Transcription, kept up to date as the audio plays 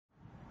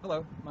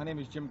Hello, my name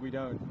is Jim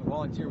Guidone, a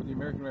volunteer with the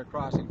American Red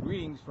Cross, and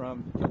greetings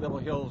from Kill Devil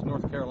Hills,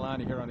 North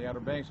Carolina, here on the Outer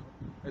Banks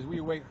as we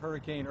await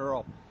Hurricane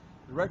Earl.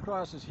 The Red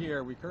Cross is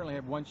here. We currently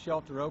have one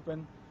shelter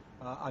open,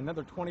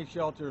 another 20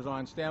 shelters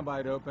on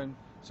standby to open.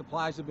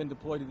 Supplies have been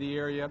deployed to the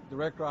area. The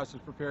Red Cross is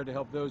prepared to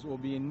help those who will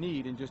be in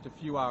need in just a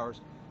few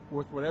hours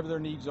with whatever their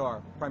needs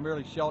are,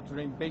 primarily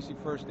sheltering, basic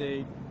first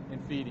aid,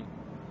 and feeding.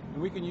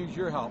 And we can use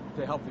your help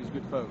to help these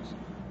good folks.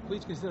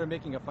 Please consider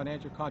making a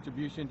financial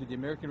contribution to the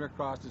American Red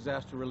Cross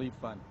Disaster Relief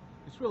Fund.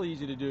 It's really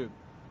easy to do.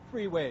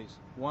 3 ways.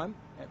 1,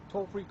 a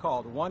toll-free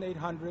call to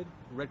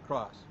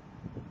 1-800-RED-CROSS.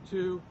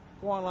 2,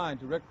 go online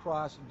to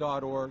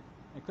redcross.org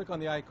and click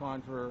on the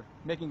icon for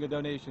making a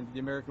donation to the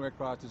American Red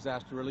Cross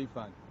Disaster Relief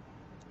Fund.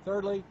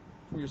 Thirdly,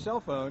 from your cell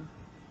phone,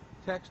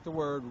 text the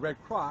word Red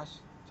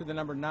Cross to the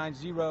number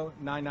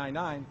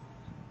 90999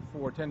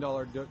 for a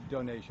 $10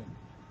 donation.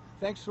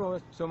 Thanks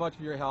so much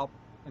for your help,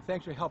 and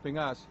thanks for helping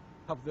us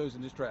help those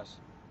in distress.